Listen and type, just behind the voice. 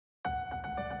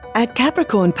At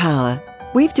Capricorn Power,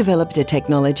 we've developed a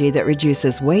technology that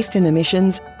reduces waste and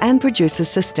emissions and produces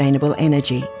sustainable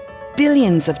energy.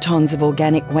 Billions of tonnes of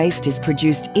organic waste is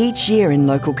produced each year in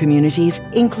local communities,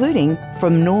 including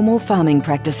from normal farming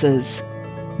practices.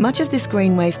 Much of this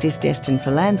green waste is destined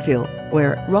for landfill,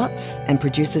 where it rots and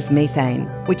produces methane,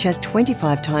 which has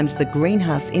 25 times the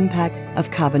greenhouse impact of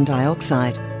carbon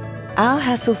dioxide. Our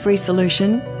hassle-free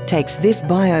solution takes this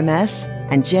biomass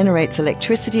and generates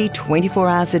electricity 24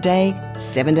 hours a day,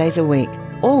 7 days a week,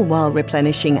 all while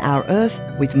replenishing our earth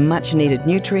with much-needed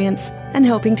nutrients and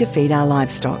helping to feed our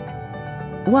livestock.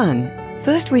 1.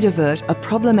 First, we divert a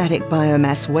problematic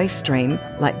biomass waste stream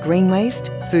like green waste,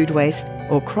 food waste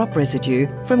or crop residue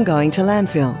from going to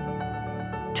landfill.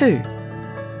 2.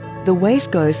 The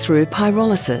waste goes through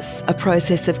pyrolysis, a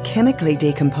process of chemically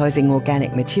decomposing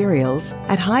organic materials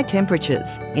at high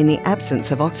temperatures in the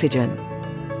absence of oxygen.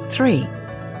 3.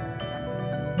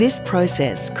 This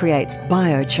process creates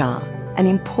biochar, an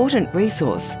important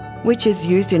resource which is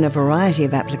used in a variety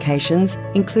of applications,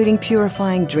 including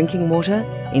purifying drinking water,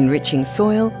 enriching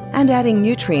soil, and adding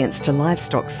nutrients to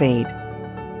livestock feed.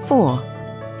 4.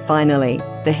 Finally,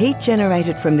 the heat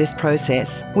generated from this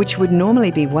process, which would normally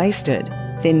be wasted,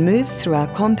 then moves through our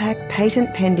compact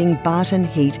patent-pending Barton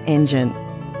heat engine.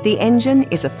 The engine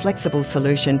is a flexible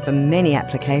solution for many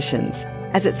applications,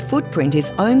 as its footprint is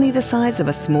only the size of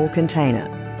a small container,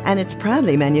 and it's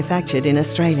proudly manufactured in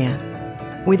Australia.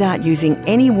 Without using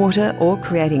any water or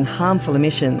creating harmful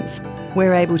emissions,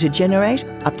 we're able to generate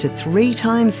up to 3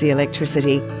 times the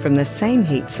electricity from the same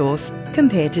heat source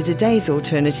compared to today's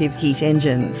alternative heat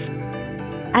engines.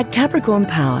 At Capricorn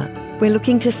Power, we're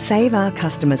looking to save our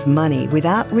customers money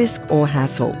without risk or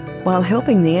hassle, while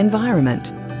helping the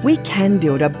environment. We can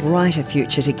build a brighter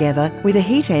future together with a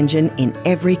heat engine in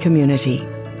every community.